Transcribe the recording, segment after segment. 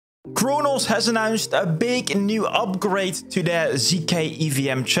Cronos has announced a big new upgrade to their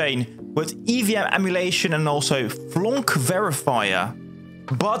zkEVM chain with EVM Emulation and also Fflonk Verifier.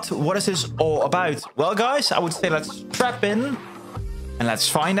 But what is this all about? Well guys, I would say let's strap in and let's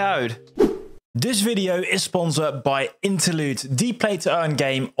find out. This video is sponsored by Interlude, the play-to-earn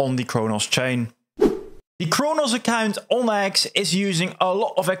game on the Cronos chain. The Cronos account on X is using a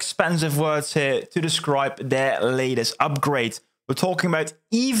lot of expensive words here to describe their latest upgrade. We're talking about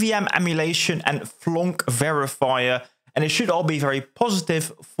EVM Emulation and Fflonk Verifier, and it should all be very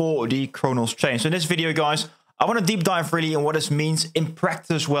positive for the Cronos chain. So in this video, guys, I want to deep dive really on what this means in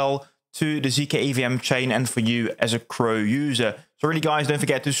practice as well to the zkEVM chain and for you as a Cro user. So really, guys, don't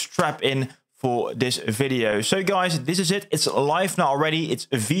forget to strap in for this video. So guys, this is it. It's live now already. It's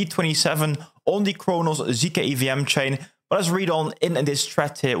V27 on the Cronos zkEVM chain. But let's read on in this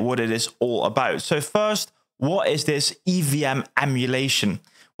thread here what it is all about. So first, what is this EVM emulation?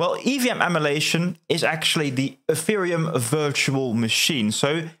 Well, EVM emulation is actually the Ethereum virtual machine.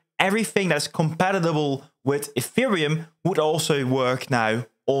 So everything that's compatible with Ethereum would also work now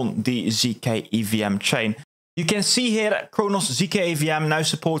on the zkEVM chain. You can see here that Cronos zkEVM now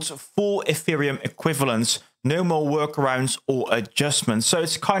supports full Ethereum equivalents, no more workarounds or adjustments. So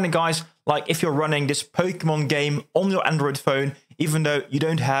it's kind of, guys, like if you're running this Pokemon game on your Android phone, even though you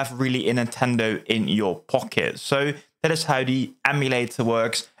don't have really a Nintendo in your pocket. So that is how the emulator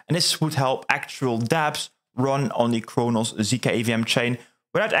works. And this would help actual dApps run on the Cronos zkEVM chain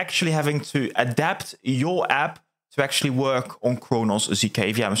without actually having to adapt your app to actually work on Cronos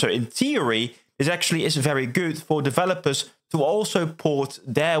zkEVM. So in theory, this actually is very good for developers to also port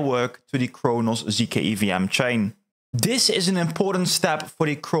their work to the Cronos zkEVM chain. This is an important step for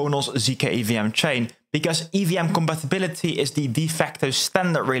the Cronos zkEVM chain because EVM compatibility is the de facto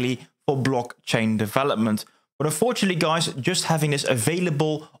standard really for blockchain development. But unfortunately, guys, just having this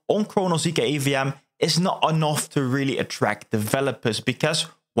available on Cronos zkEVM is not enough to really attract developers, because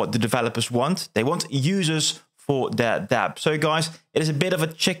what the developers want, they want users for their dApp. So guys, it is a bit of a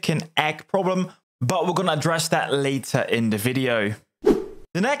chicken egg problem, but we're going to address that later in the video.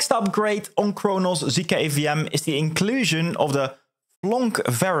 The next upgrade on Cronos zkEVM is the inclusion of the Fflonk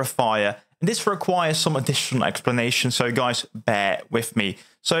Verifier. And this requires some additional explanation, so guys, bear with me.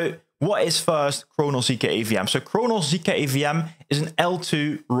 So what is first Cronos zkEVM? So Cronos zkEVM is an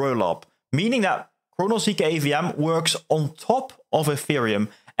L2 rollup, meaning that Cronos zkEVM works on top of Ethereum.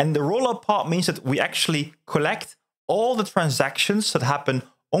 And the rollup part means that we actually collect all the transactions that happen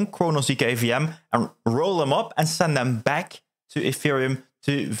on Cronos zkEVM and roll them up and send them back to Ethereum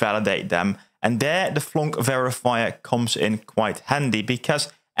to validate them. And there the Fflonk Verifier comes in quite handy,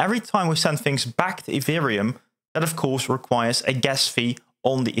 because every time we send things back to Ethereum, that of course requires a gas fee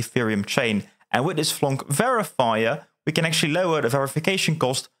on the Ethereum chain. And with this Fflonk Verifier, we can actually lower the verification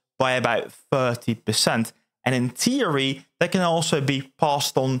cost by about 30%. And in theory, that can also be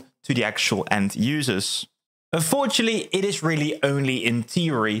passed on to the actual end users. Unfortunately, it is really only in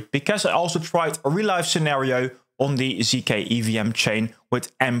theory, because I also tried a real-life scenario on the zkEVM chain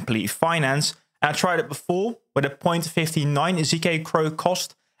with Ampli Finance. And I tried it before with a 0.59 ZK Cro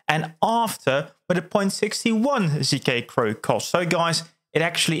cost, and after with a 0.61 ZK Cro cost. So guys, it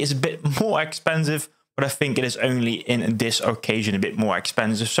actually is a bit more expensive, but I think it is only in this occasion a bit more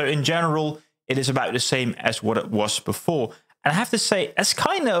expensive. So in general, it is about the same as what it was before. And I have to say, that's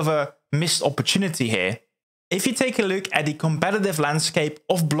kind of a missed opportunity here. If you take a look at the competitive landscape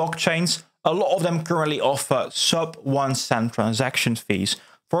of blockchains, a lot of them currently offer sub 1 cent transaction fees.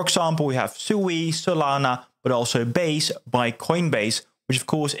 For example, we have Sui, Solana, but also Base by Coinbase, which of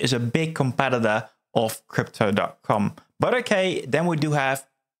course is a big competitor of Crypto.com. But okay, then we do have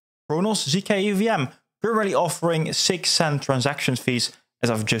Cronos zkEVM, currently offering 6 cent transaction fees, as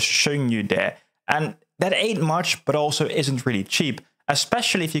I've just shown you there. And that ain't much, but also isn't really cheap,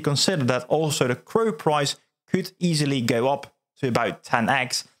 especially if you consider that also the Cro price could easily go up to about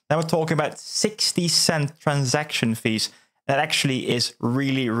 10x. Then we're talking about 60 cent transaction fees. That actually is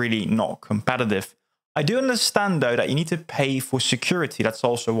really, really not competitive. I do understand though that you need to pay for security. That's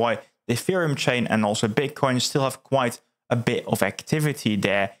also why the Ethereum chain and also Bitcoin still have quite a bit of activity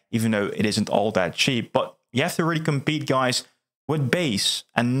there, even though it isn't all that cheap. But you have to really compete, guys, with Base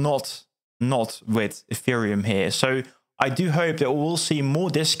and not with Ethereum here. So I do hope that we'll see more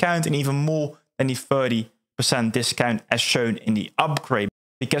discount and even more than the 30% discount as shown in the upgrade,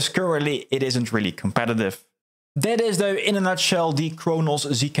 because currently it isn't really competitive. That is, though, in a nutshell, the Cronos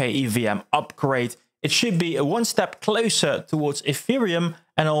zkEVM upgrade. It should be a one step closer towards Ethereum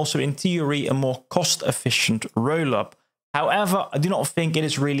and also in theory a more cost-efficient rollup. However, I do not think it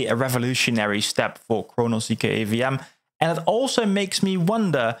is really a revolutionary step for Cronos zkEVM, and it also makes me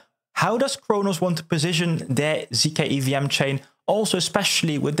wonder how does Cronos want to position their zkEVM chain, also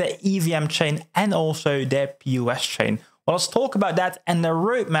especially with their EVM chain and also their POS chain? Well, let's talk about that and the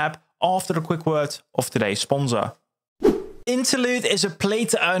roadmap after the quick word of today's sponsor. Interlude is a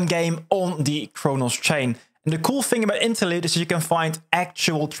play-to-earn game on the Cronos chain. And the cool thing about Interlude is that you can find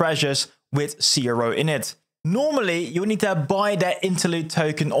actual treasures with 0 in it. Normally, you need to buy that Interlude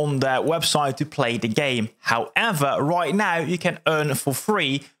token on their website to play the game. However, right now, you can earn for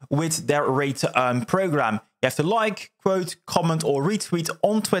free with their rate-to-earn program. You have to like, quote, comment, or retweet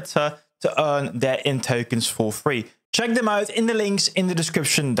on Twitter to earn their in tokens for free. Check them out in the links in the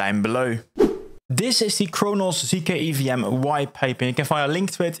description down below. This is the Cronos zkEVM white paper. You can find a link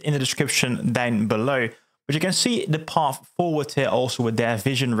to it in the description down below. But you can see the path forward here also with their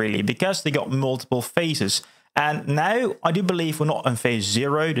vision, really, because they got multiple phases. And now I do believe we're not in phase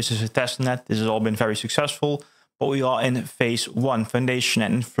 0. This is a testnet. This has all been very successful. But we are in phase 1, foundation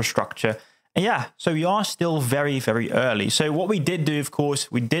and infrastructure. And yeah, so we are still very, very early. So what we did do, of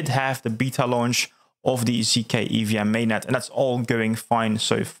course, we did have the beta launch of the zkEVM mainnet, and that's all going fine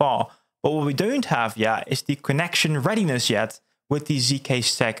so far. But what we don't have yet is the connection readiness yet with the zk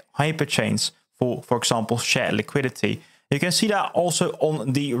stack hyperchains for example, shared liquidity. You can see that also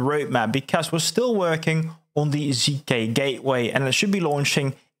on the roadmap because we're still working on the zk gateway, and it should be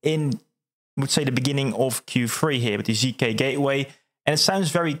launching in, I would say, the beginning of Q3 here with the zk gateway. And it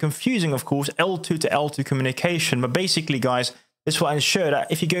sounds very confusing, of course, L2 to L2 communication. But basically, guys, this will ensure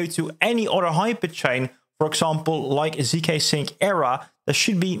that if you go to any other hyperchain, for example, like zk sync era, there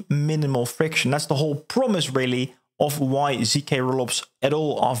should be minimal friction. That's the whole promise, really, of why zk rollups at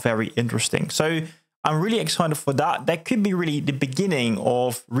all are very interesting. So I'm really excited for that. That could be really the beginning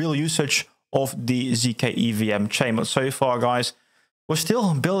of real usage of the zkEVM chain. But so far, guys, we're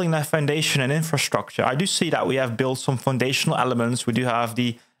still building that foundation and infrastructure. I do see that we have built some foundational elements. We do have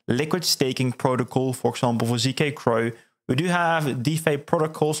the liquid staking protocol, for example, for zk Crow. We do have DeFi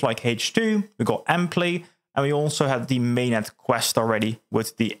protocols like H2. We got Ampli, and we also had the mainnet quest already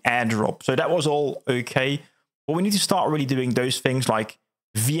with the airdrop. So that was all okay. But we need to start really doing those things like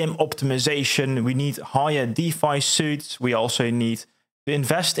VM optimization. We need higher DeFi suits. We also need to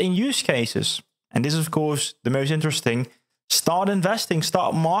invest in use cases. And this is, of course, the most interesting. Start investing,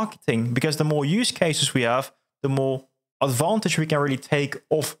 start marketing, because the more use cases we have, the more advantage we can really take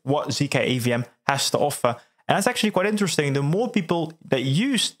of what zkEVM has to offer. And that's actually quite interesting. The more people that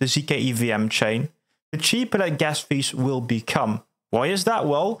use the zkEVM chain, the cheaper that gas fees will become. Why is that?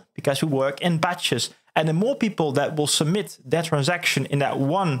 Well, because we work in batches. And the more people that will submit their transaction in that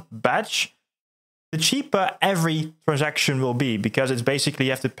one batch, the cheaper every transaction will be, because it's basically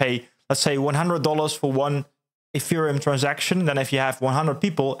you have to pay, let's say, $100 for one Ethereum transaction. Then if you have 100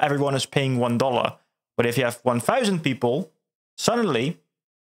 people, everyone is paying $1. But if you have 1,000 people, suddenly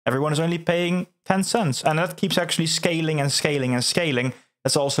everyone is only paying 10 cents. And that keeps actually scaling and scaling and scaling.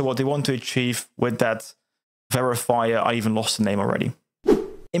 That's also what they want to achieve with that verifier. I even lost the name already.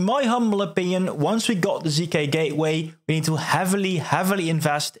 In my humble opinion, once we got the zk gateway, we need to heavily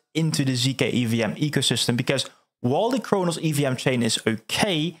invest into the zkEVM ecosystem, because while the Cronos EVM chain is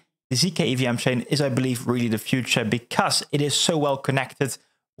okay, the zkEVM chain is, I believe, really the future, because it is so well connected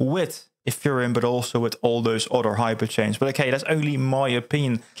with Ethereum, but also with all those other hyperchains. But okay, that's only my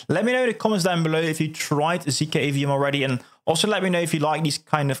opinion. Let me know in the comments down below if you tried zkEVM already, and also let me know if you like these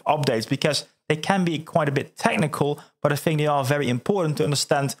kind of updates, because they can be quite a bit technical, but I think they are very important to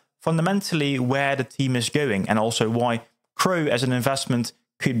understand fundamentally where the team is going, and also why Crow as an investment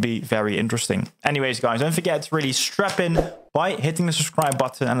could be very interesting. Anyways, guys, don't forget to really strap in by hitting the subscribe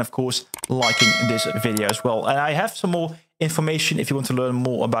button and, of course, liking this video as well. And I have some more information if you want to learn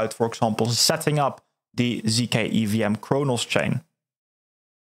more about, for example, setting up the zkEVM Cronos chain.